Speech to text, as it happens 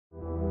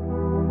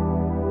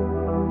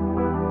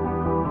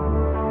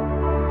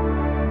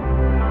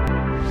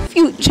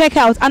you check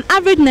out, an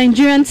average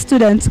Nigerian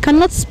student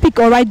cannot speak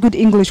or write good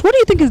English. What do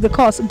you think is the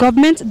cause?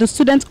 Government, the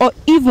students, or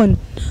even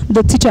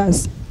the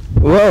teachers?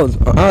 Well,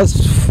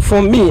 as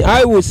for me,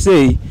 I would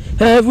say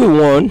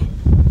everyone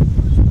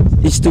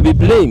is to be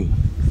blamed.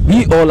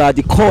 We all are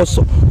the cause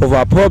of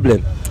our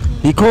problem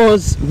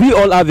because we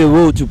all have a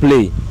role to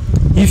play.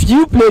 If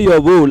you play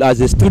your role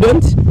as a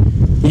student,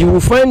 you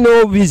will find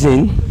no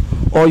reason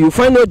or you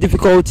find no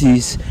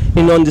difficulties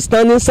in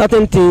understanding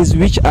certain things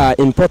which are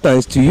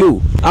important to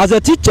you. As a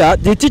teacher,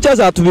 the teachers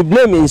are to be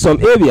blamed in some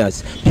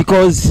areas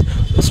because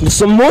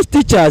most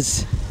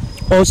teachers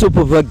also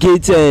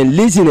propagate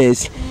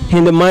laziness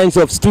in the minds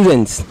of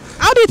students.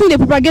 How do you think they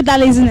propagate that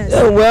laziness?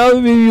 Well,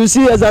 you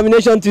see,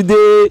 examination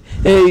today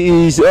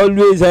is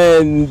always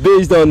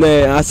based on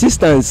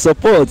assistance,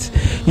 support,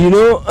 you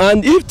know,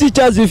 and if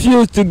teachers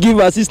refuse to give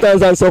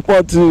assistance and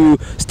support to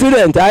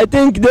students, I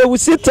think they will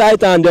sit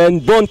tight and then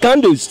burn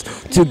candles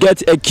to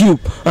get a cube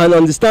and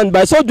understand.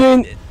 By so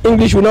doing,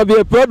 English will not be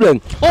a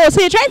problem. Oh,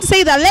 so you're trying to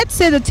say that, let's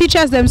say the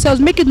teachers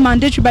themselves make it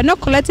mandatory by not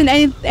collecting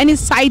any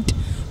side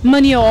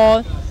money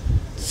or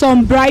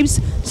some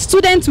bribes,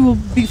 students will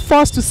be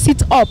forced to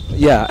sit up.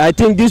 Yeah, I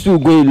think this will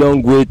go a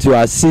long way to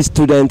assist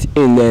students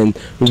in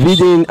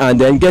reading and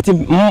then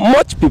getting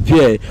much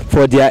prepared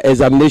for their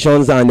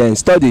examinations and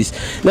studies.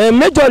 Now,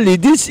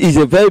 majorly, this is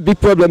a very big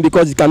problem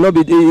because it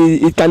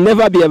can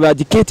never be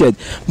eradicated.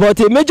 But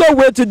a major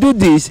way to do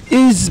this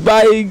is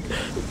by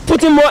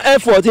putting more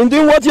effort in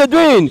doing what you're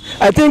doing.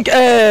 I think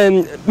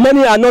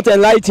many are not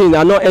enlightened,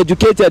 are not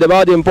educated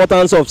about the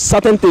importance of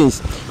certain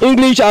things.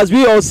 English, as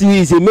we all see,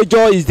 is the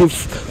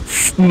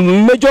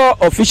major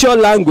official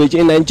language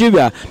in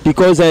Nigeria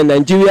because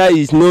Nigeria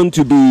is known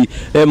to be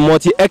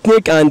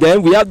multi-ethnic, and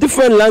then we have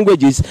different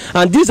languages,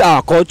 and these are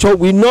our culture.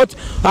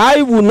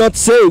 I would not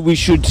say we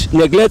should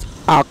neglect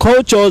our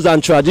cultures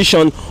and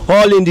tradition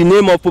all in the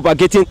name of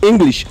propagating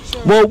English.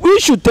 Sure. But we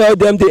should tell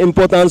them the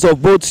importance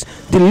of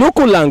both the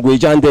local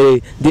language and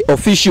the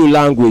official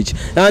language.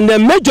 And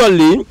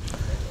majorly,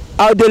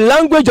 the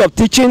language of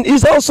teaching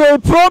is also a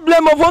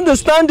problem of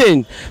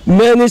understanding.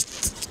 Many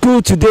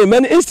schools today,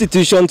 many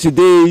institutions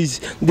today,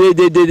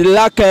 they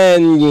lack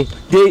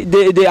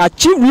they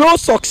achieve low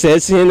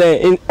success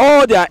in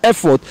all their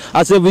effort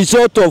as a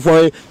result of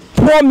a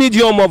poor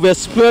medium of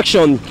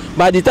expression.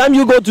 By the time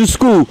you go to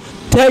school,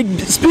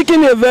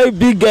 speaking a very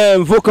big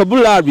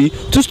vocabulary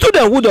to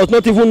student who does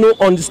not even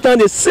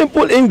understand a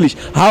simple English,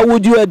 how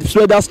would you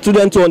expect that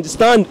student to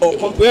understand or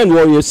comprehend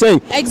what you're saying?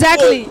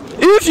 Exactly. So,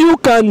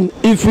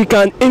 if we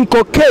can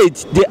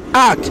inculcate the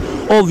act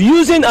of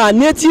using our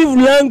native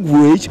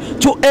language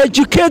to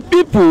educate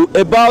people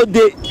about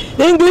the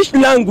English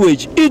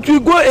language, it will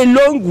go a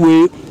long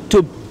way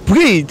to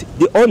breed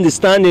the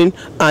understanding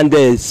and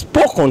the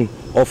spoken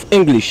of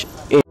English.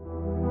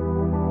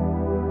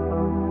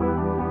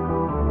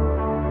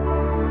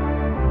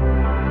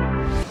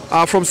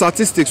 From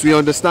statistics, we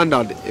understand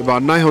that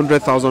about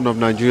 900,000 of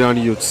Nigerian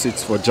youth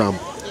sits for JAMB,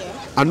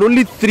 and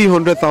only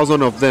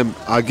 300,000 of them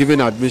are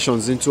given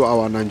admissions into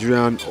our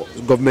Nigerian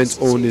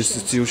government-owned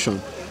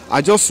institution.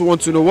 I just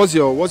want to know, what's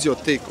your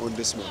take on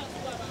this,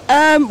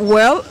 man?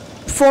 Well,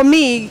 for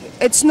me,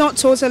 it's not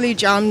totally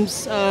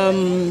JAMB's,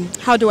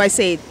 how do I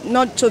say it?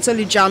 Not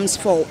totally JAMB's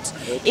fault.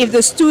 Okay. If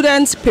the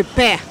students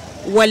prepare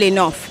well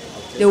enough,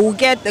 they will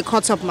get the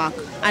cut-off mark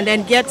and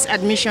then get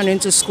admission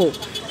into school.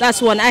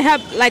 That's one. I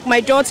have, like, my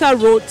daughter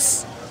wrote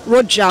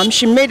JAMB.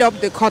 She made up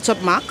the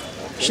cut-off mark.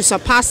 She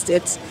surpassed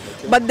it.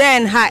 But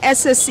then her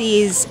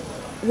SSC is,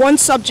 one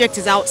subject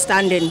is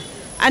outstanding,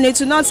 and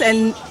it's not,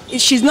 and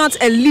she's not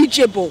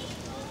eligible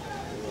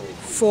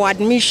for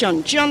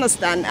admission. Do you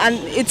understand? And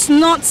it's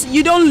not,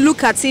 you don't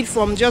look at it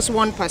from just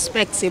one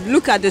perspective.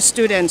 Look at the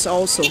students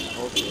also.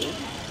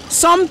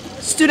 Some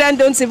students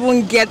don't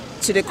even get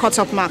to the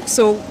cut-off mark.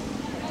 So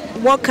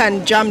what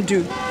can JAMB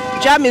do?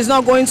 JAMB is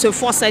not going to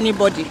force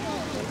anybody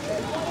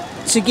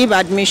to give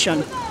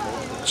admission.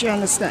 Do you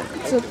understand?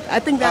 So I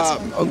think that's...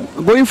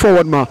 going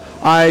forward, ma,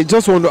 I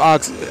just want to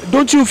ask,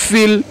 don't you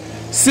feel,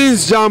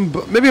 since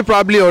JAMB maybe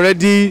probably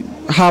already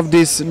have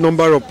this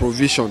number of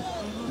provision,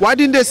 why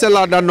didn't they sell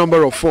out that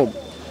number of form?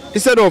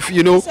 Instead of,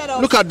 you know,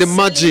 look at the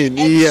margin.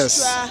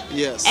 Yes.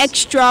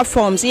 Extra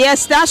forms.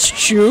 Yes, that's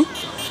true.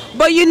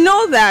 But you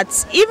know that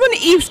even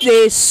if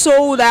they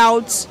sold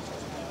out,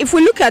 if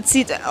we look at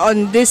it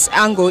on this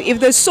angle, if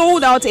they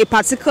sold out a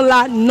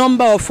particular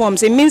number of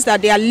forms, it means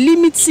that they are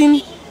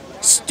limiting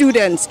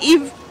students.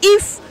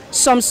 If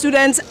some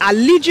students are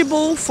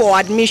eligible for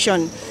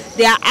admission,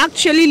 they are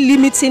actually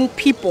limiting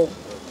people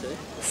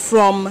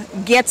from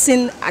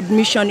getting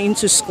admission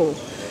into school.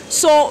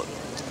 So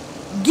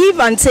give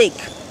and take.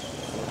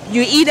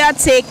 You either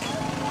take,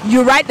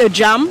 you write the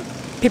JAMB,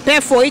 prepare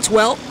for it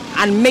well,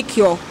 and make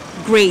your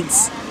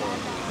grades.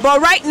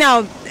 But right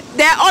now,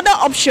 there are other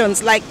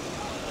options. Like,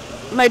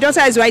 my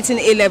daughter is writing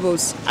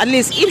A-levels. At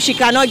least if she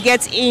cannot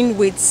get in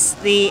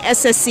with the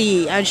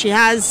SSC and she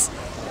has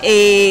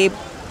a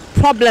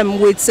problem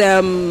with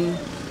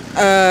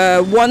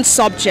one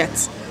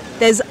subject,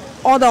 there's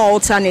other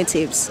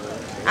alternatives.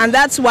 And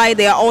that's why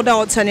there are other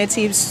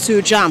alternatives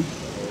to JAMB.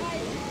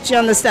 Do you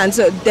understand?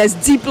 So there's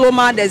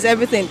diploma, there's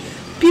everything.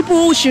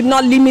 People should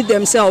not limit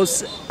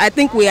themselves. I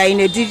think we are in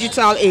a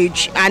digital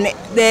age, and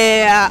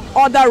there are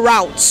other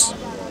routes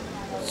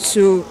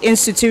to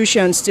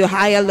institutions to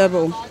higher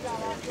level.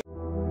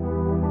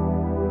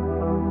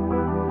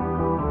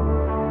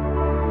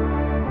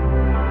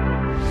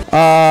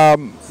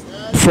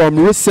 From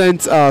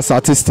recent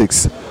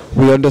statistics,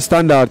 we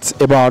understand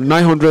that about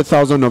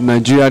 900,000 of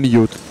Nigerian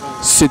youth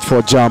sit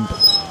for JAMB,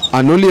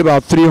 and only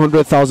about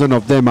 300,000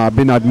 of them are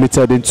being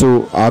admitted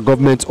into our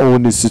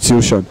government-owned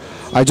institution.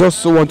 I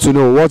just want to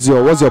know what's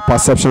your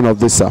perception of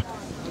this, sir?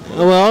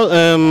 Well,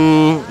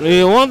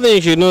 one thing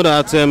you should know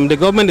that the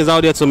government is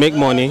out there to make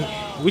money,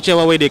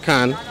 whichever way they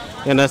can.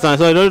 You understand?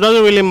 So it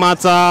doesn't really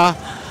matter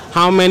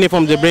how many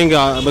forms they bring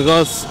out,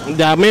 because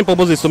their main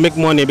purpose is to make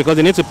money, because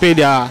they need to pay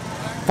their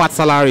fat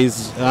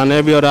salaries and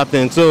every other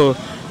thing. So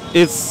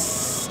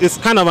it's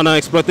kind of an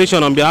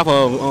exploitation on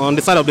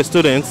the side of the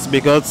students,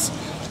 because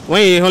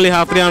when you only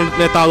have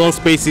 300,000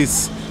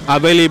 spaces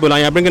available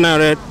and you're bringing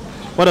out,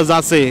 what does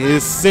that say?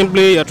 It's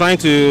simply you're trying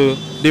to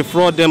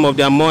defraud them of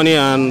their money,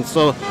 and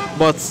so.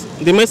 But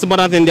the most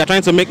important thing, they're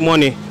trying to make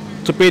money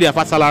to pay their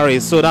fat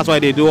salaries. So that's why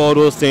they do all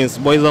those things.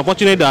 But it's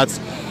unfortunate that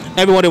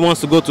everybody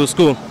wants to go to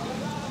school.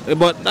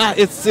 But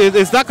it's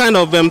that kind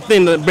of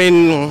thing, that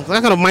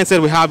kind of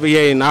mindset we have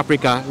here in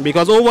Africa.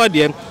 Because over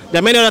there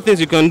are many other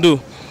things you can do.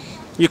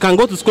 You can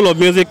go to school of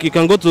music, you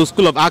can go to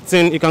school of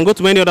acting, you can go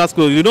to many other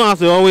schools. You don't have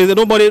to always,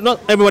 not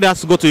everybody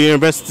has to go to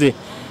university.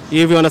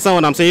 If you understand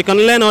what I'm saying, you can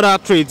learn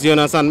other trades, you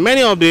understand.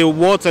 Many of the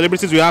world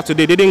celebrities we have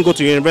today, they didn't go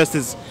to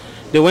universities.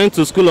 They went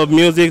to school of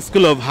music,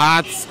 school of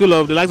arts, school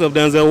of the likes of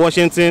Denzel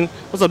Washington.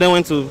 Most of them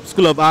went to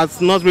school of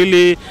arts, not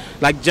really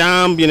like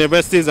JAMB,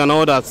 universities and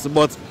all that.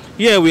 But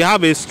here we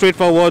have a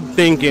straightforward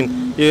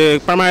thinking.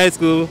 Primary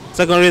school,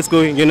 secondary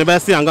school,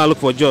 university, and go and look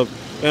for a job.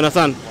 You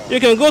understand?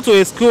 You can go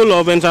to a school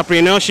of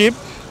entrepreneurship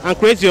and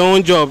create your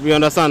own job, you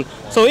understand?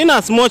 So in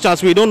as much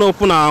as we don't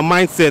open our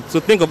mindset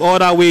to think of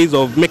other ways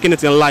of making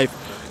it in life,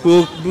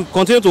 we'll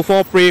continue to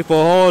fall prey for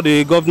all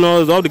the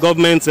governors, all the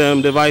government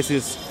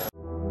devices.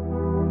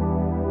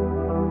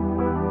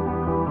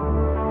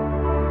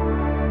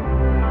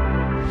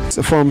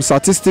 From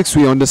statistics,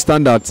 we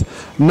understand that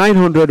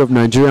 900 of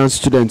Nigerian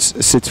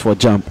students sit for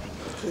JAMB,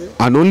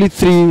 and only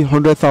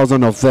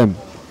 300,000 of them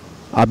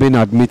are being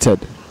admitted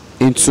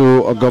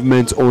into a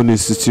government-owned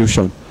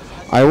institution.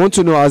 I want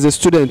to know, as a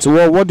student,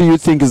 what do you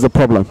think is the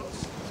problem?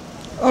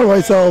 All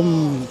right,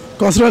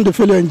 considering the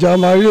failure in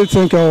JAMB, I really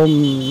think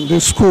the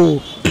school,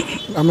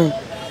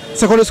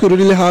 secondary school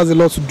really has a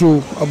lot to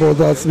do about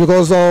that,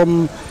 because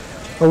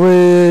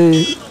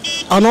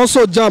and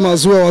also JAMB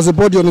as well as a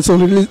body on its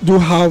own really do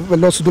have a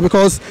lot to do,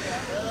 because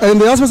in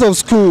the aspects of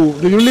school,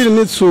 they really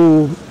need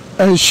to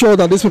ensure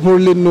that these people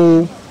really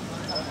know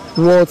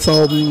what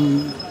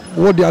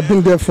they are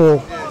being there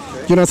for.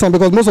 You know,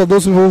 because most of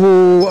those people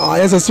who are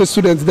SSC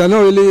students, they are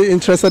not really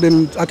interested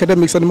in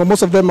academics anymore.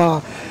 Most of them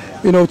are,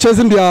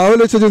 chasing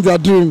their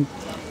dream,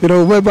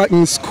 way back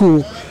in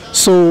school.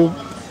 So,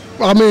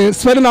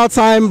 spending our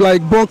time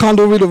like burn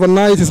candle read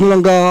overnight is no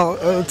longer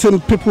a thing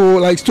people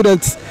like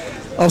students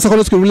of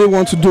secondary school really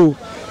want to do.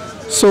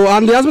 So,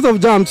 and the aspect of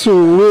JAMB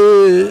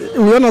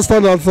too, we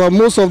understand that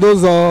most of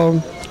those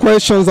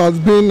questions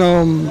have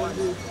been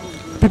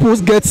people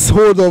get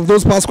hold of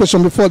those past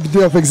questions before the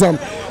day of exam.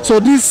 So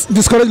this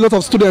discourages a lot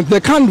of students. They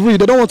can't read,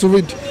 they don't want to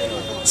read.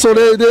 So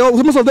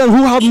most of them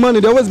who have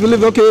money, they always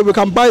believe, okay, we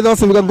can buy this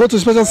and we can go to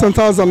special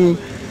centers and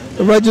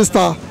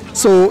register.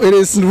 So it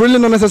is really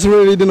not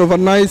necessarily reading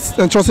overnight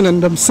and trusting in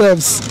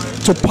themselves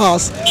to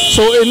pass.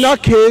 So in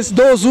that case,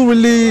 those who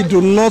really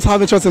do not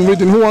have interest in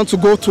reading, who want to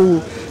go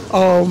to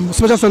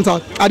special center,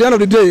 at the end of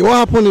the day, what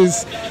happens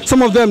is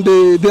some of them,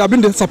 they have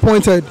been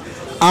disappointed.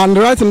 And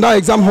right in that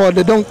exam hall,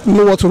 they don't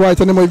know what to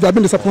write anymore if they've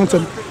been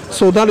disappointed.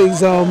 So that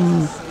is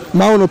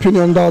my own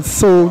opinion on that.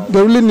 So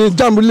they really need,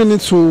 JAMB really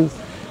needs to,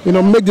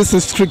 make this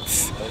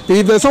strict.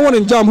 If there's someone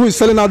in JAMB who is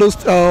selling out those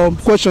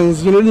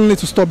questions, you really need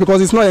to stop, because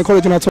it's not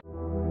encouraging at all.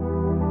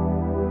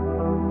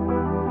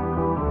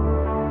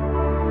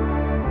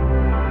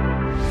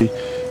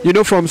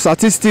 From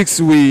statistics,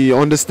 we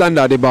understand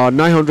that about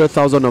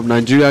 900,000 of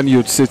Nigerian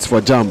youth sits for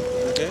JAMB,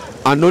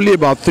 and only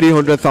about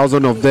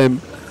 300,000 of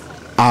them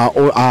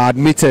are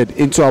admitted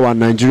into our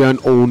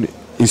Nigerian-owned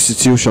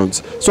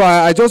institutions. So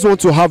I just want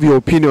to have your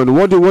opinion.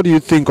 What do you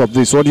think of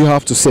this? What do you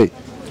have to say?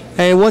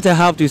 What I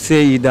have to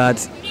say is that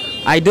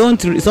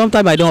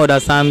sometimes I don't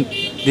understand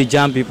the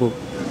JAMB people,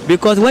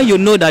 because when you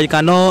know that you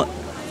cannot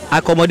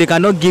accommodate,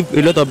 cannot give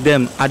a lot of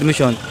them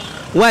admission,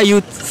 why are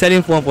you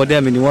selling form for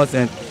them in the one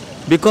sense?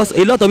 Because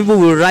a lot of people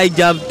will write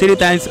JAMB 3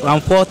 times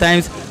and 4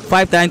 times,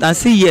 5 times, and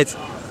see yet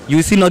you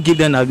still not give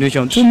them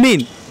admission. To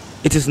me,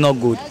 it is not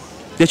good.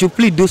 They should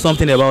please do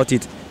something about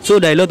it, so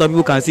that a lot of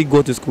people can still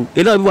go to school.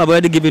 A lot of people have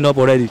already given up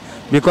already,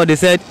 because they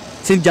said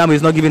since JAMB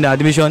is not giving the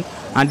admission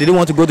and they don't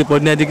want to go to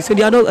polytechnic, so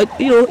they are not,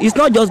 it's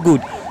not just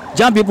good.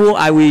 JAMB people,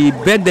 I will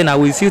beg them, I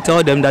will still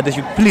tell them that they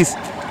should please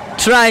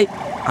try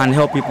and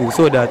help people,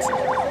 so that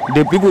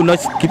the people will not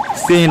keep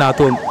staying at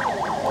home.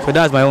 So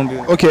that's my own view.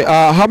 Okay,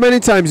 how many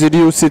times did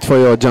you sit for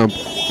your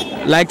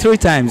JAMB? Like 3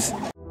 times.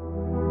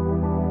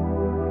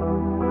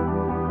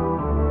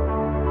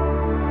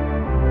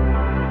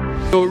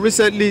 So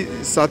recently,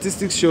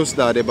 statistics shows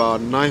that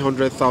about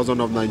 900,000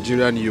 of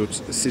Nigerian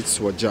youth sits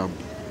for JAMB.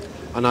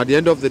 And at the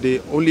end of the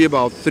day, only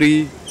about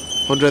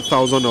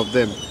 300,000 of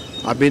them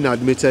are being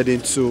admitted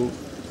into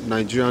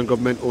Nigerian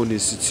government-owned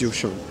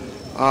institution.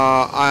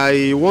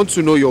 I want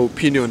to know your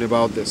opinion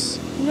about this.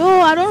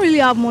 No, I don't really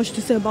have much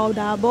to say about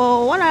that.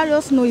 But what I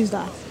just know is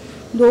that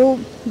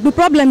the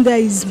problem there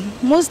is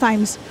most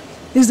times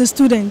is the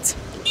student.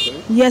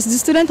 Okay. Yes, the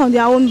student on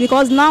their own,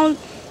 because now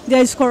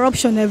there is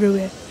corruption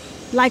everywhere.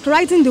 Like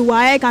writing the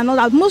WAEC and all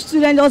that. Most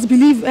students just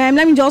believe,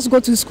 let me just go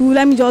to school,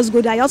 let me just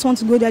go there. I just want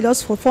to go there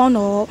just for fun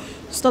or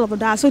stuff like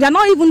that. So they're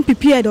not even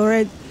prepared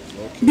already.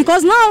 Okay.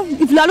 Because now,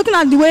 if you are looking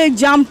at the way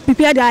JAMB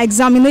prepare their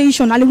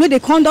examination and the way they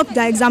conduct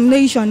their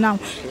examination now,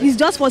 it's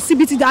just for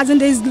CBT.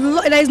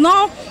 There is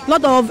no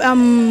lot of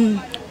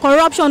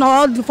corruption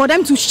or for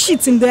them to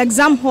cheat in the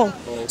exam hall.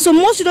 So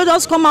most students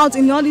just come out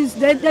in all this.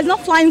 There's no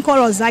flying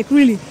colors, like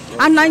really.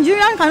 And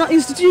Nigerian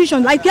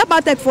institutions like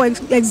Malpractice, for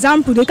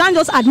example, they can't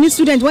just admit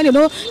students when they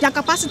know their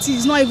capacity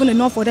is not even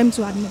enough for them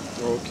to admit.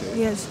 Okay.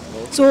 Yes.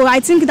 Okay. So I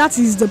think that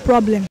is the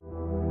problem.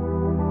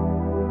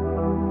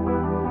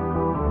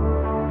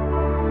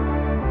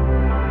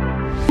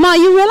 Ma,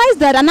 you realize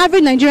that an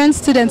average Nigerian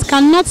student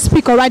cannot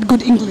speak or write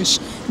good English.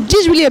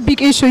 This is really a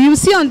big issue. You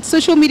see on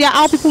social media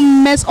how people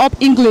mess up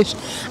English.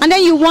 And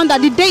then you wonder,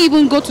 did they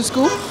even go to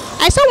school?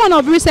 I saw one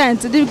of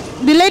recent, the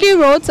lady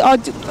wrote,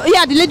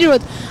 the lady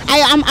wrote,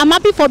 I'm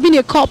happy for being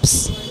a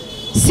corpse,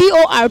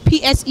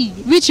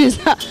 CORPSE, which is,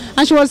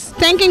 and she was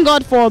thanking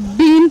God for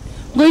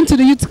going to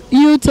the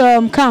youth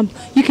camp.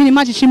 You can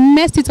imagine, she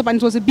messed it up and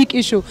it was a big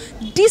issue.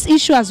 This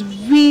issue has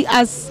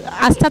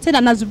started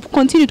and has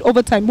continued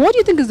over time. What do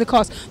you think is the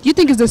cause? Do you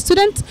think it's the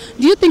students?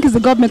 Do you think it's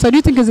the government? Or do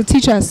you think it's the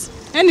teachers?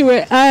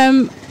 Anyway,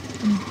 the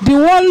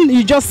one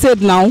you just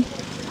said now,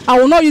 I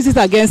will not use it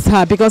against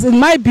her because it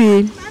might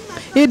be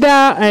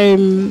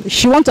either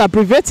she wants to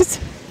abbreviate it,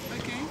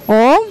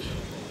 or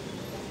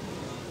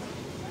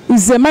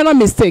it's a minor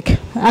mistake.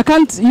 I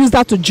can't use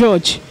that to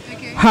judge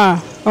her.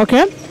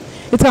 Okay,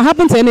 it can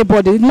happen to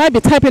anybody. It might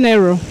be typing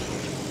error.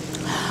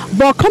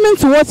 But coming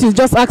to what you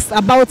just asked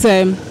about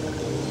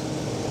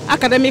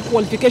academic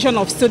qualification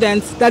of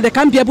students, that they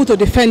can't be able to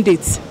defend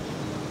it.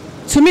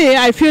 To me,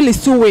 I feel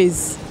it's 2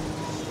 ways.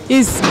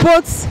 It's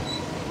both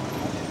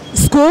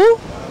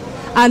school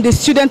and the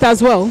student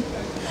as well,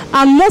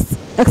 and most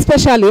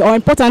especially or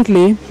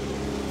importantly,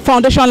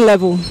 foundation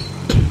level.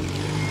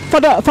 For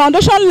the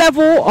foundation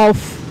level of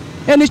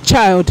any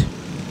child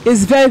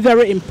is very,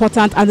 very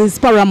important and is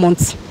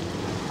paramount.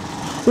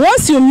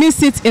 Once you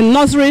miss it in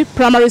nursery,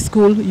 primary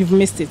school, you've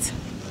missed it.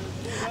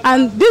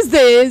 And these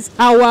days,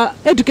 our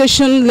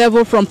education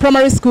level from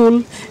primary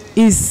school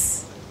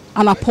is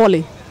an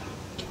appalling.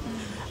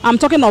 I'm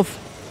talking of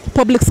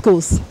public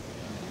schools.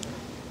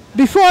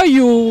 Before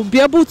you be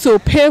able to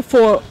pay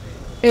for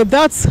a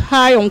that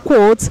high on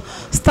quote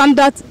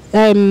standard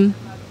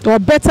or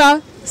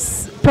better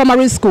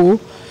primary school,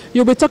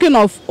 you'll be talking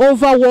of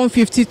over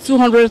 150,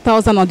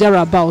 200,000 or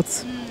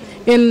thereabouts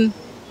in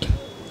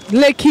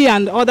Lekki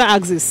and other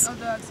axes.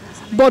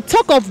 But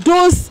talk of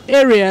those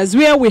areas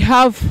where we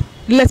have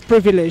less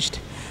privileged,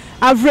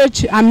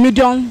 average and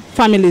medium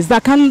families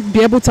that can't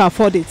be able to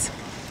afford it.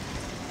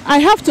 I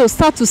have to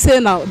start to say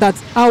now that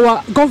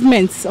our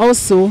governments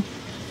also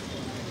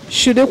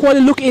should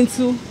equally look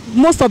into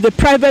most of the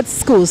private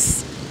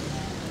schools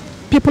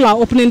people are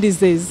opening these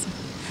days.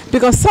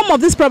 Because some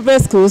of these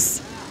private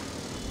schools,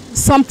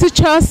 some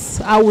teachers,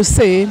 I would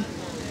say,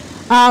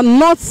 are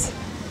not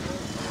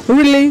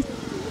really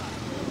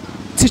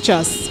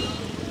teachers.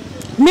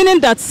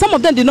 Meaning that some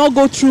of them did not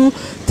go through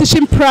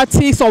teaching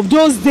practice of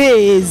those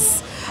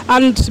days.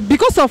 And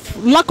because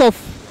of lack of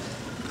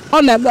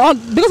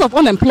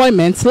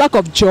unemployment, lack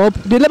of job,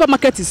 the labor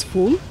market is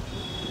full.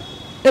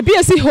 A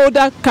BSc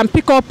holder can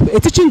pick up a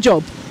teaching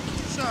job,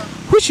 sure,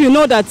 which you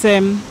know that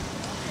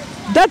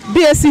that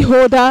BSc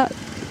holder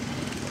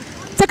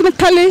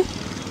technically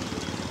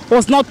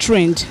was not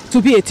trained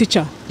to be a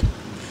teacher.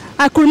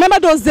 I could remember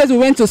those days we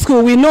went to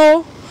school. We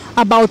know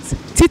about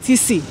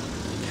TTC.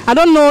 I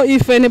don't know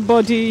if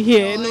anybody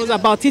here knows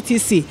about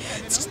TTC.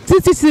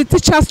 TTC,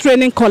 Teachers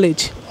Training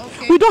College.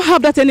 Okay. We don't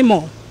have that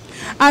anymore.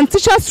 And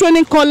Teachers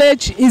Training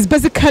College is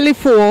basically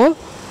for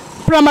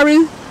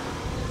primary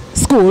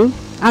school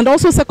and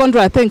also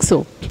secondary, I think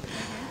so.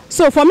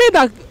 So for me,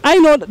 that I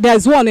know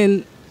there's one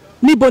in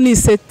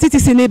Nibonise,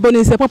 TTC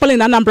Nibonise, properly in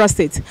Anambra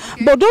State.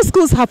 Okay. But those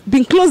schools have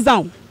been closed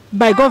down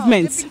by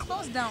government. They've been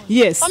closed down?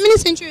 Yes. How many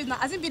centuries now?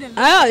 Has it been a long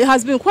time? It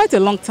has been quite a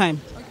long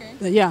time.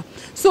 Okay. Yeah.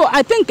 So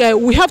I think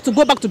we have to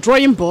go back to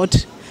drawing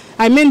board.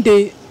 I mean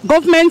the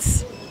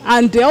governments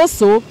and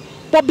also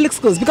public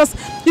schools. Because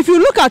if you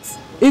look at,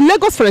 in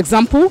Lagos for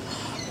example,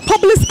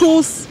 public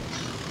schools,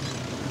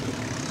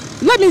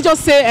 let me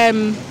just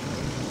say,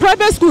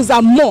 private schools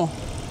are more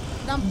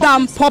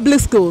than public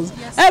schools.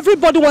 Yes. Yes.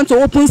 Everybody wants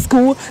to open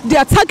school.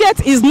 Their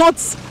target is not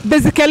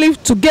basically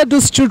to get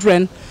those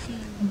children.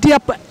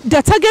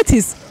 Their target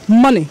is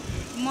money.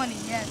 Money,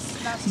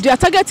 yes. Their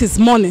target is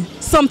money.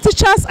 Some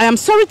teachers, I am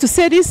sorry to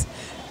say this,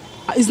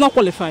 is not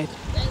qualified.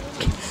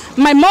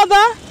 My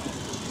mother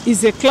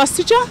is a class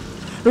teacher,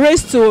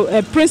 raised to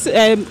a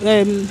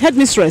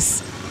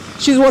headmistress.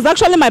 She was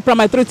actually my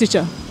primary 3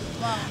 teacher.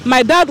 Wow.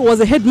 My dad was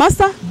a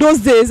headmaster. Those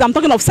days, I'm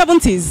talking of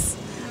 70s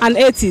and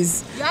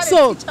 80s.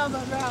 So,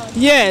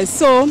 yeah,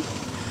 so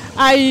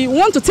I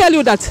want to tell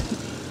you that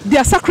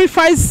their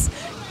sacrifice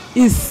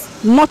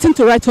is nothing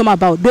to write home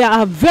about. They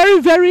are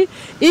very, very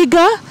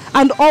eager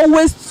and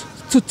always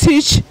to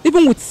teach,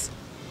 even with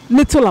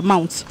little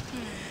amounts.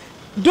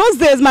 Those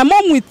days, my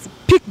mom would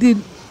pick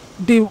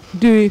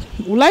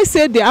will I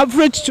say, the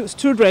average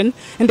children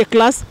in the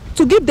class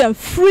to give them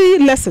free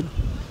lesson.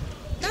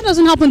 That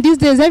doesn't happen these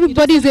days.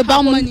 Everybody is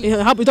about money.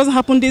 It doesn't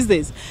happen these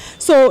days.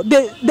 So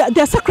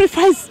their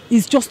sacrifice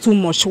is just too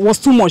much, was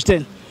too much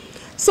then.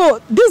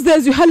 So these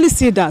days you hardly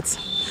see that.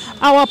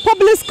 Our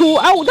public school,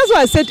 that's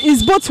why I said,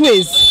 is both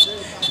ways.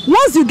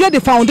 Once you get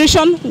the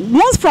foundation,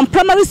 once from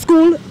primary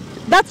school,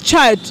 that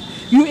child,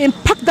 you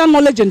impact that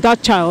knowledge in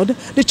that child,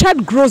 the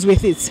child grows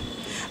with it.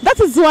 That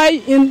is why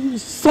in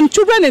some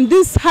children in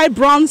these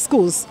high-brown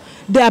schools,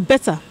 they are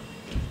better.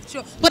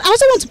 Sure. But I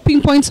also want to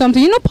pinpoint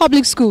something. You know,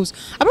 public schools.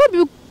 I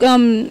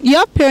remember you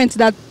have parents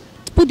that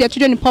put their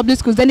children in public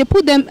schools, then they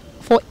put them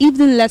for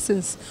evening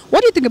lessons.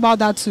 What do you think about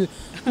that too?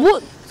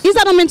 Is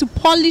that not meant to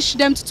polish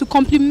them to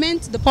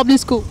complement the public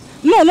school?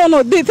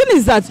 No. The thing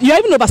is that you are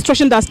even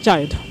overstretching that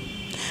child.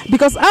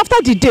 Because after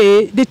the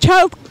day, the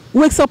child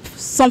wakes up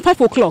some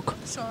 5 o'clock.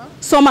 Sure.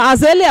 Some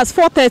as early as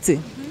 4:30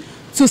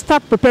 to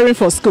start preparing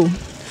for school.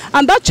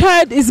 And that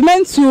child is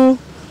meant to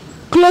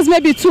close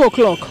maybe 2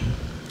 o'clock.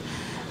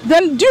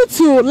 Then due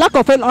to lack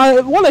of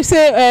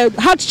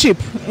hardship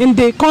in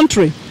the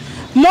country,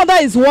 mother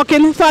is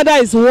working, father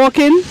is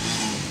working,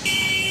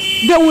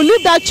 they will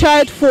leave that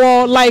child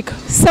for like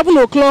 7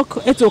 o'clock,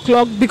 8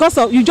 o'clock, because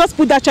you just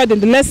put that child in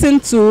the lesson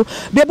to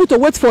be able to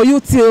wait for you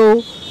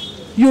till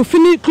you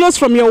finish, close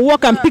from your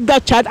work and pick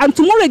that child. And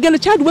tomorrow again, the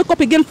child wake up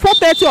again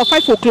 4:30 or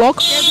 5 o'clock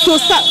to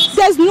start.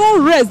 There's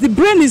no rest. The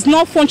brain is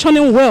not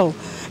functioning well.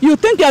 You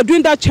think you are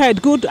doing that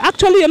child good.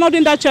 Actually, you're not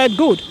doing that child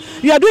good.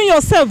 You are doing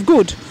yourself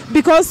good.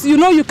 Because you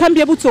know you can't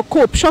be able to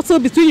cope, shuttle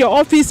between your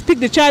office, pick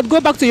the child,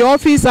 go back to your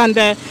office and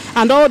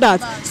all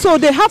that. So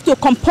they have to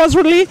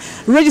compulsorily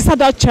register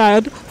that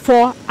child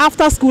for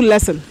after school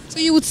lesson. So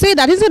you would say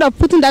that instead of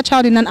putting that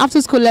child in an after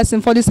school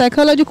lesson for the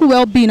psychological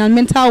well-being and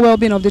mental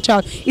well-being of the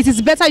child, it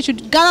is better you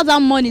should gather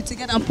that money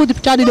together and put the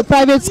child in the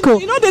private school.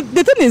 You know,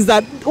 the thing is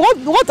that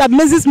what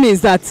amazes me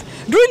is that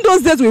during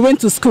those days we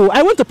went to school,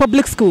 I went to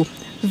public school,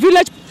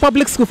 village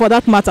public school for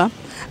that matter,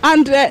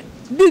 and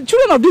the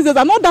children of these days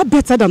are not that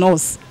better than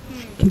us.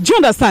 Do you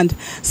understand?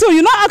 So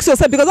you now ask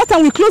yourself, because that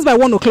time we closed by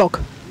 1 o'clock.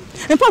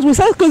 In fact, we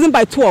started closing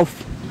by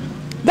 12.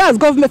 That's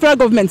government, federal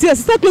government. Yes,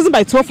 we started closing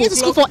by 12. You get to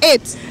school for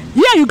 8.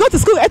 Yeah, you go to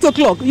school 8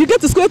 o'clock. You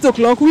get to school 8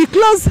 o'clock. We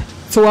close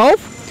 12.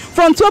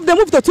 From 12, they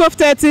move to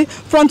 12:30.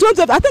 From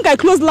 12, I think I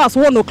closed last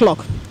 1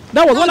 o'clock.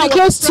 That was when I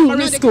closed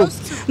to school.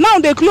 Now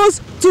they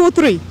close 2,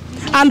 3.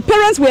 And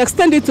parents will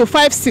extend it to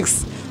 5,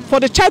 6 for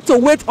the child to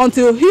wait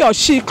until he or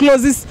she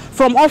closes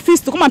from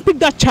office to come and pick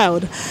that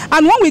child.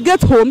 And when we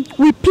get home,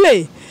 we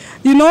play.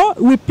 You know,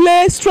 we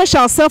play, stretch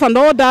ourselves and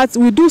all that.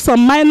 We do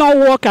some minor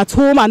work at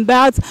home and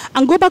that,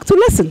 and go back to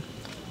lesson.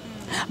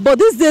 But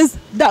these days,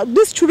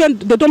 these children,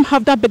 they don't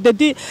have that, but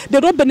they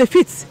don't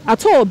benefit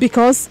at all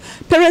because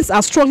parents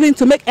are struggling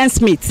to make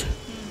ends meet.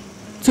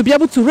 To be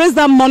able to raise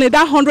that money,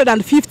 that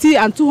 150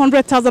 and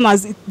 200,000,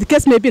 as the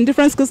case may be in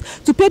different schools,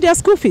 to pay their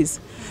school fees.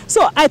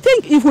 So I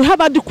think if we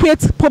have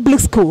adequate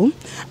public school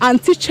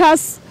and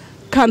teachers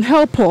can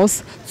help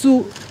us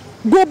to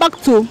go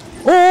back to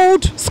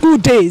old school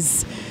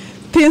days,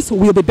 things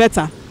will be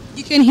better.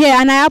 You can hear,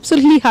 and I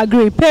absolutely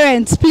agree.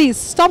 Parents, please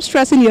stop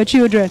stressing your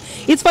children.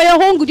 It's for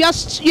your own good. You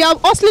are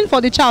hustling for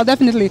the child,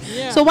 definitely.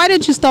 Yeah. So why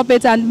don't you stop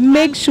it and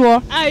make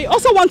sure? I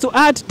also want to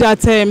add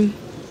that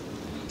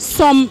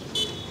some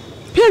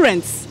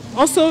parents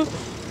also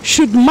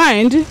should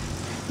mind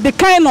the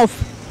kind of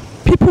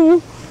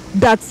people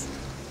that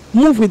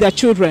move with their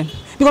children,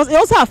 because it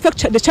also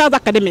affects the child's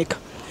academic.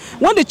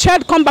 When the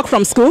child come back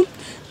from school,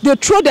 they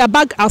throw their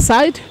bag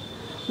outside,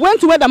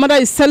 went to where the mother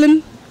is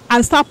selling,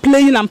 and start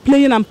playing and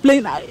playing and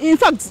playing. In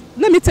fact,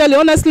 let me tell you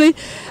honestly,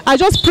 I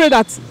just pray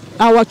that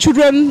our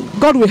children,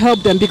 God will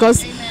help them,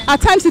 because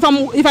at times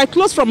if I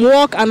close from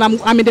work and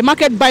I'm in the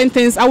market buying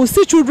things, I will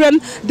see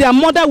children, their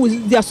mother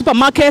with their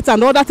supermarkets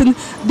and all that, and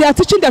they are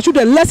teaching their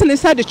children lesson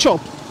inside the shop.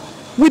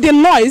 With the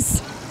noise,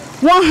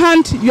 one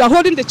hand you are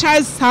holding the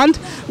child's hand,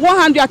 one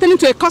hand you are attending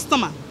to a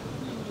customer.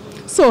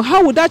 So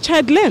how would that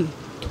child learn?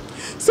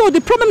 So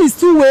the problem is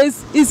two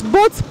ways. It's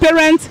both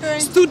parents,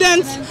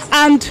 students,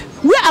 and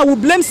where I will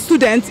blame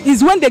students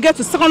is when they get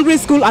to secondary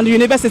school and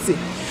university.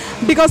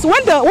 Because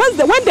when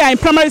they are in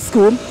primary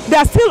school, they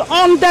are still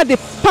under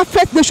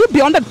they should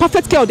be under the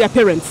perfect care of their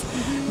parents.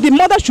 The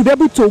mother should be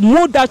able to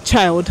mold that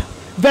child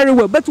very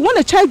well. But when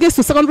a child gets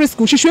to secondary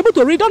school, she should be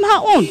able to read on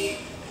her own.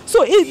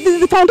 So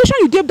the foundation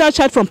you gave that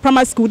child from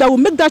primary school, that will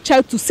make that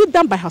child to sit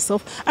down by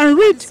herself and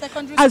read.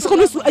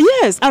 Secondary school,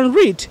 yes, and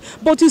read.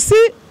 But you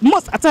see,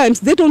 most at times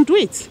they don't do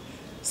it.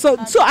 So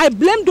I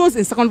blame those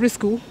in secondary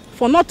school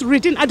for not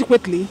reading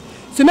adequately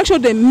to make sure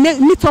they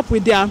meet up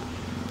with their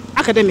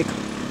academic.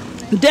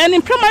 Then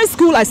in primary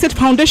school, I said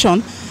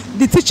foundation,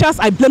 the teachers,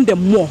 I blame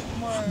them more.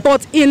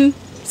 But in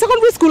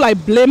secondary school, I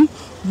blame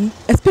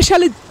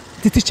especially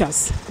the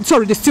teachers,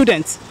 sorry, the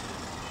students,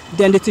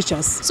 then the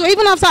teachers. So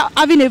even after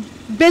having a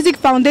basic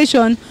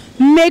foundation,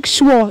 make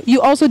sure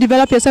you also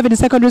develop yourself in the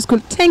secondary school.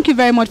 Thank you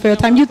very much for your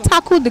time. You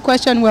tackled the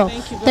question well.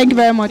 Thank you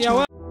very much.